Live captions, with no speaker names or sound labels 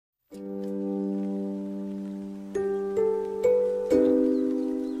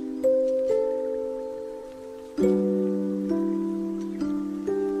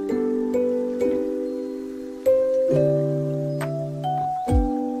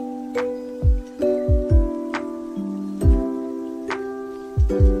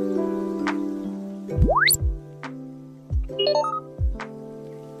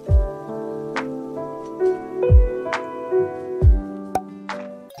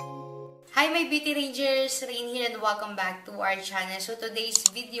my beauty rangers, Rhaine here and welcome back to our channel. So today's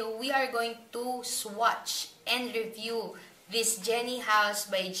video, we are going to swatch and review this Jennyhouse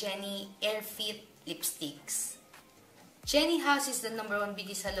by Jenny Airlift Lipsticks. Jennyhouse is the #1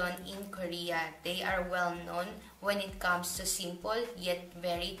 beauty salon in Korea. They are well known when it comes to simple yet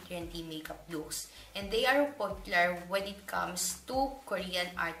very trendy makeup looks. And they are popular when it comes to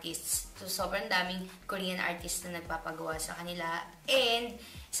Korean artists. So sobrang daming Korean artists na nagpapagawa sa kanila. And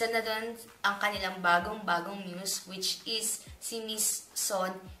isa na doon ang kanilang bagong muse, which is si Miss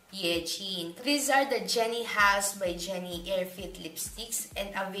Son Yejin. These are the Jennyhouse by Jenny Airlift Lipsticks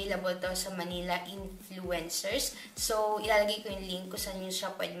and available to sa Manila influencers. So, ilalagay ko yung link kung saan nyo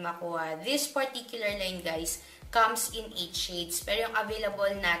siya pwede makuha. This particular line, guys, comes in 8 shades. Pero yung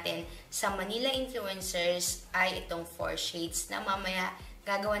available natin sa Manila influencers ay itong 4 shades na mamaya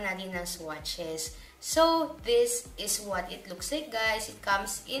gagawa natin ng swatches. So, this is what it looks like, guys. It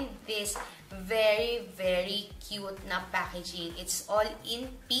comes in this very cute na packaging. It's all in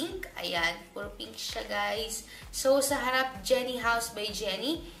pink. Ayan, puro pink siya, guys. So, sa harap, Jennyhouse by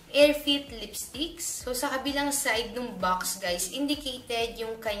Jenny Airlift Lipsticks. So, sa kabilang side ng box, guys, indicated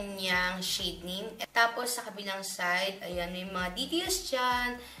yung kanyang shade name. Tapos, sa kabilang side, ayan, may mga details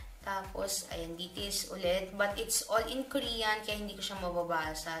dyan. Tapos, ayan, details ulit. But it's all in Korean, kaya hindi ko siya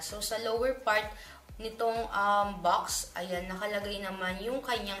mababasa. So, sa lower part nitong box, ayan, nakalagay naman yung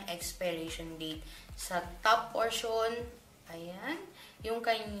kanyang expiration date. Sa top portion, ayan, yung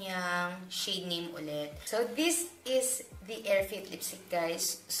kanyang shade name ulit. So, this is the Airlift lipstick,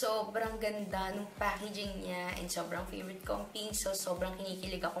 guys. Sobrang ganda ng packaging niya and sobrang favorite kong pink. So, sobrang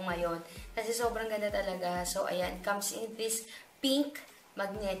kinikilig ako ngayon kasi sobrang ganda talaga. So, ayan, comes in this pink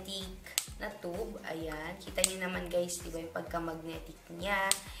magnetic na tube. Ayan, kita niyo naman, guys, diba yung pagka-magnetic niya.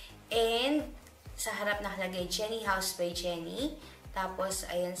 And sa harap nakalagay Jennyhouse by Jenny. Tapos,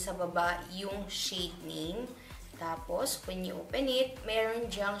 ayan sa baba yung shade name. Tapos, when you open it, meron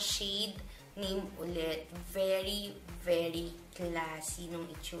dyang shade name ulit. Very classy nung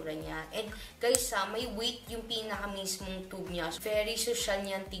itsura niya. And, guys, may weight yung pinaka-mismong tube niya. Very social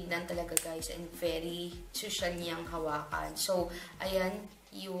niyang tignan talaga, guys. And very social niyang hawakan. So, ayan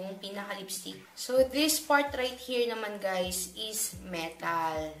yung pinaka-lipstick. So, this part right here naman, guys, is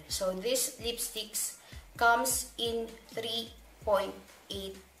metal. So, this lipsticks comes in 3.8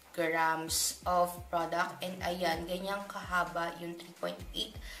 grams of product. And, ayan, ganyang kahaba yung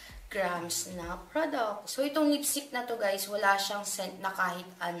 3.8 grams na product. So, itong lipstick na to, guys, wala siyang scent na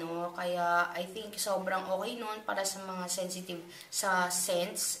kahit ano. Kaya, I think sobrang okay nun para sa mga sensitive sa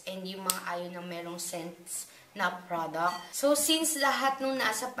scents and yung mga ayaw na merong scents na product. So, since lahat nung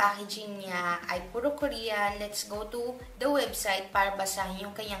nasa packaging niya ay puro Korean, let's go to the website para basahin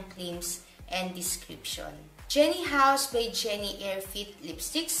yung kanyang claims and description. Jennyhouse by Jenny Airlift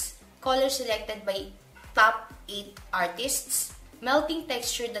Lipsticks. Color selected by top 8 artists. Melting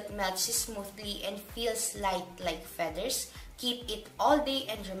texture that melts smoothly and feels light like feathers. Keep it all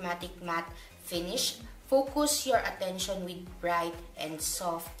day and dramatic matte finish. Focus your attention with bright and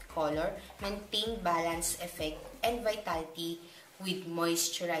soft color. Maintain balance effect and vitality with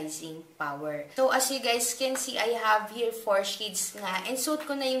moisturizing power. So, as you guys can see, I have here 4 shades nga. And suot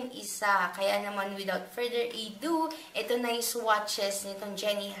ko na yung isa. Kaya naman, without further ado, ito na yung swatches nitong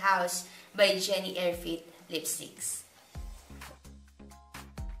Jennyhouse by Jenny Airlift Lipsticks.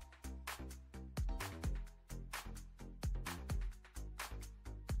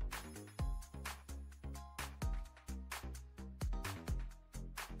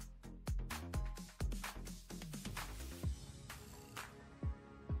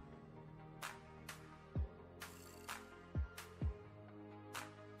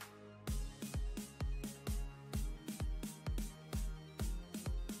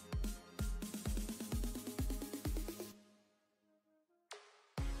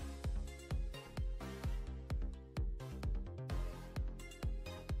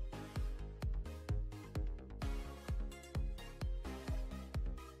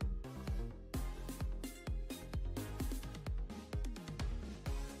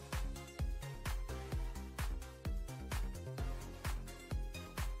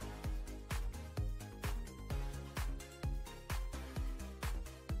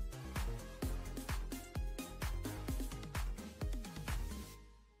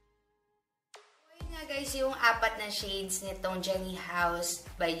 Guys, yung 4 na shades nitong Jennyhouse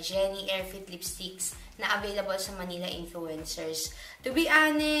by Jenny Airlift Lipsticks na available sa Manila influencers. To be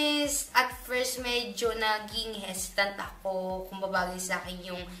honest, at first medyo naging hesitant ako kung babagay sa akin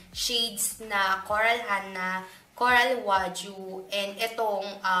yung shades na Coral Hana, Coral Waju, and itong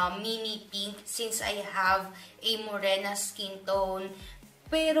mini pink since I have a morena skin tone.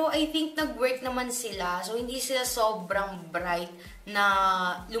 Pero I think nag-work naman sila. So, hindi sila sobrang bright na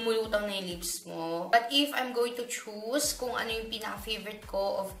lumulutang na yung lips mo. But if I'm going to choose kung ano yung pinaka-favorite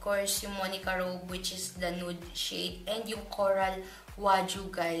ko, of course, yung Monica Robe, which is the nude shade, and yung Coral Waju,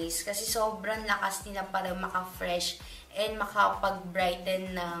 guys. Kasi sobrang lakas nila para maka-fresh and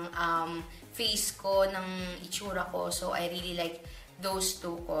makapag-brighten ng face ko, ng itsura ko. So, I really like those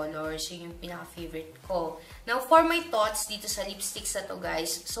two colors. Yun yung pinaka-favorite ko. Now, for my thoughts dito sa lipsticks na to,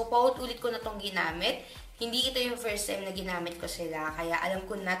 guys. So, paulit-ulit ko na tong ginamit. Hindi ito yung first time na ginamit ko sila. Kaya alam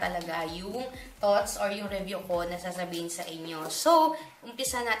ko na talaga yung thoughts or yung review ko na sasabihin sa inyo. So,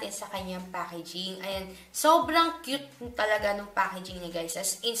 umpisa natin sa kanyang packaging. Ayan, sobrang cute talaga ng packaging niya, guys.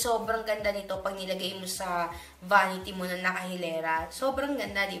 As in, sobrang ganda nito pag nilagay mo sa vanity mo na nakahilera. Sobrang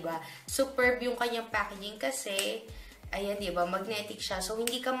ganda, diba? Superb yung kanyang packaging kasi ayan, diba? Magnetic siya. So,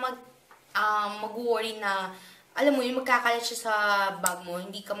 hindi ka mag-worry na, alam mo yun, magkakalat siya sa bag mo.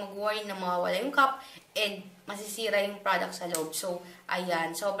 Hindi ka mag-worry na mawawala yung cup and masisira yung product sa loob. So,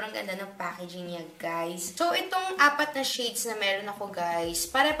 ayan. Sobrang ganda ng packaging niya, guys. So, itong 4 na shades na meron ako, guys,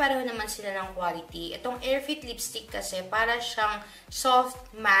 pare-pareho naman sila ng quality. Itong Airfit lipstick kasi, para siyang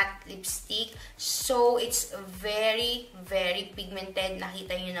soft matte lipstick. So, it's very, very pigmented.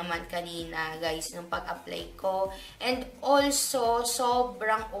 Nakita nyo naman kanina, guys, nung pag-apply ko. And also,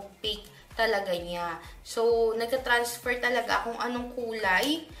 sobrang opaque talaga niya. So, nagka-transfer talaga kung anong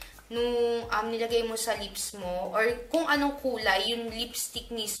kulay nung nilagay mo sa lips mo or kung anong kulay yung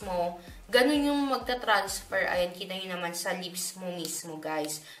lipstick mismo, ganun yung magka-transfer. Ayan, kita nyo naman sa lips mo mismo,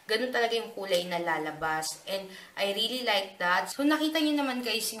 guys. Ganun talaga yung kulay na lalabas. And I really like that. So, nakita nyo naman,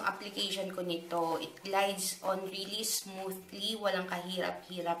 guys, yung application ko nito. It glides on really smoothly. Walang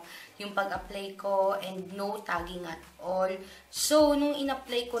kahirap-hirap yung pag-apply ko and no tagging at all. So, nung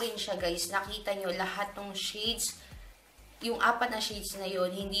in-apply ko rin siya, guys, nakita nyo lahat ng shades, yung 4 na shades na yun,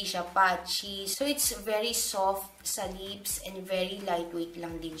 hindi siya patchy. So, it's very soft sa lips and very lightweight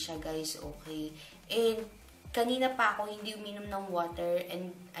lang din siya, guys. Okay. And, kanina pa ako hindi uminom ng water and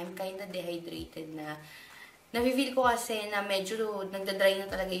I'm kinda dehydrated na. Nafe-feel ko kasi na medyo nagda-dry na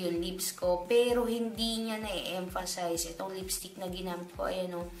talaga yung lips ko. Pero, hindi niya na-emphasize itong lipstick na ginamit ko.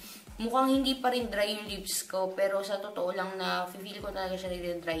 Ayan o. Mukhang hindi pa rin dry yung lips ko. Pero, sa totoo lang na, feel ko talaga siya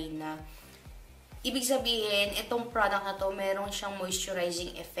nagda-dry na. Ibig sabihin, itong product na to, meron siyang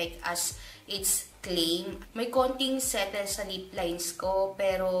moisturizing effect as its claim. May konting settle sa lip lines ko,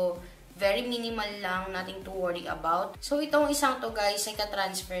 pero very minimal lang, nothing to worry about. So, itong isang to, guys, ay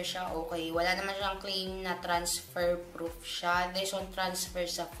ka-transfer siya, okay. Wala naman siyang claim na transfer proof siya. There's on transfer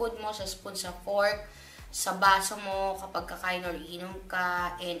sa food mo, sa spoon, sa fork, sa baso mo, kapag kakain or inom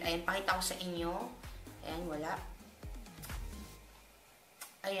ka. And, ayan, pakita ko sa inyo. Ayan, wala.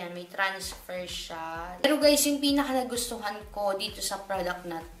 Ayan, may transfer siya. Pero guys, yung pinaka nagustuhan ko dito sa product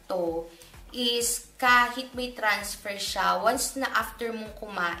na to is kahit may transfer siya, once na after mong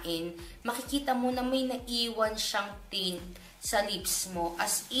kumain, makikita mo na may naiwan siyang tint sa lips mo.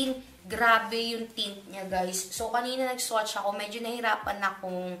 As in, grabe yung tint niya, guys. So, kanina nag-swatch ako, medyo nahirapan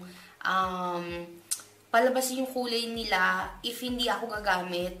akong palabasin yung kulay nila if hindi ako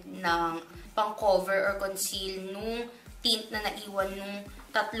gagamit ng pang-cover or conceal nung tint na naiwan nung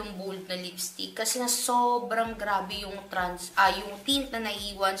 3 bold na lipstick. Kasi na sobrang grabe yung yung tint na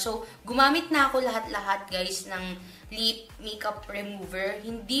naiwan. So, gumamit na ako lahat-lahat, guys, ng lip makeup remover.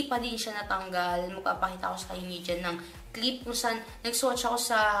 Hindi pa din siya natanggal. Magpapakita ko sa inyo dyan ng clip kung saan nag-swatch ako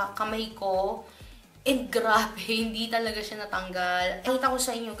sa kamay ko. And grabe, hindi talaga siya natanggal. Pakita ko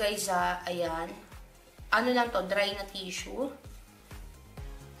sa inyo, guys, ayan. Ano lang to, dry na tissue.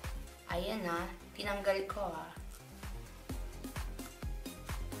 Ayan, tinanggal ko,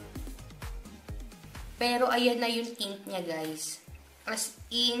 Pero, ayan na yung tint niya, guys. As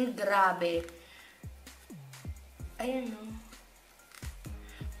in, grabe. Ayan,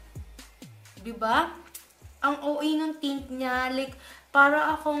 Diba? Ang OA ng tint niya. Like,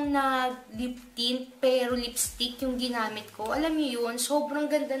 para akong lip tint, pero lipstick yung ginamit ko. Alam niyo yun, sobrang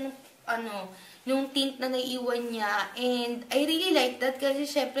ganda ng, yung tint na naiwan niya. And, I really like that kasi,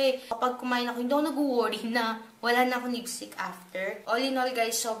 syempre, kapag kumain ako, hindi ako nag-worry na wala na akong lipstick after. All in all,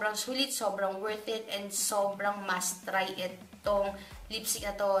 guys, sobrang sulit, sobrang worth it, and sobrang must try itong lipstick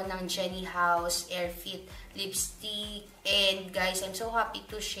na to ng Jennyhouse Airlift Lipstick. And, guys, I'm so happy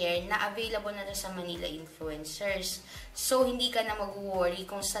to share na available na to sa Manila influencers. So, hindi ka na mag-worry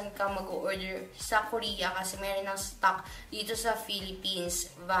kung saan ka mag-order sa Korea kasi meron ng stock dito sa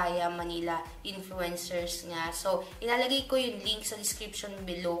Philippines via Manila influencers nga. So, ilalagay ko yung link sa description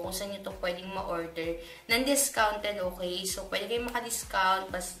below kung saan nyo to pwedeng ma-order. Non-discounted, okay? So, pwede kayong maka-discount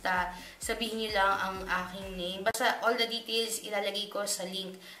basta sabihin nyo lang ang aking name. Basta all the details ilalagay ko ko sa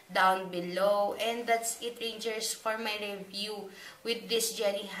link down below. And that's it, Rangers, for my review with this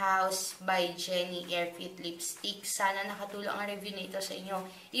Jennyhouse by Jenny Airlift Lipstick. Sana nakatulong ang review nito sa inyo.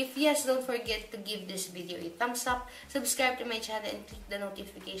 If yes, don't forget to give this video a thumbs up, subscribe to my channel, and click the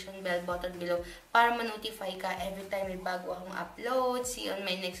notification bell button below para ma-notify ka every time may bago akong upload. See you on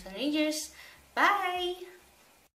my next one, Rangers. Bye!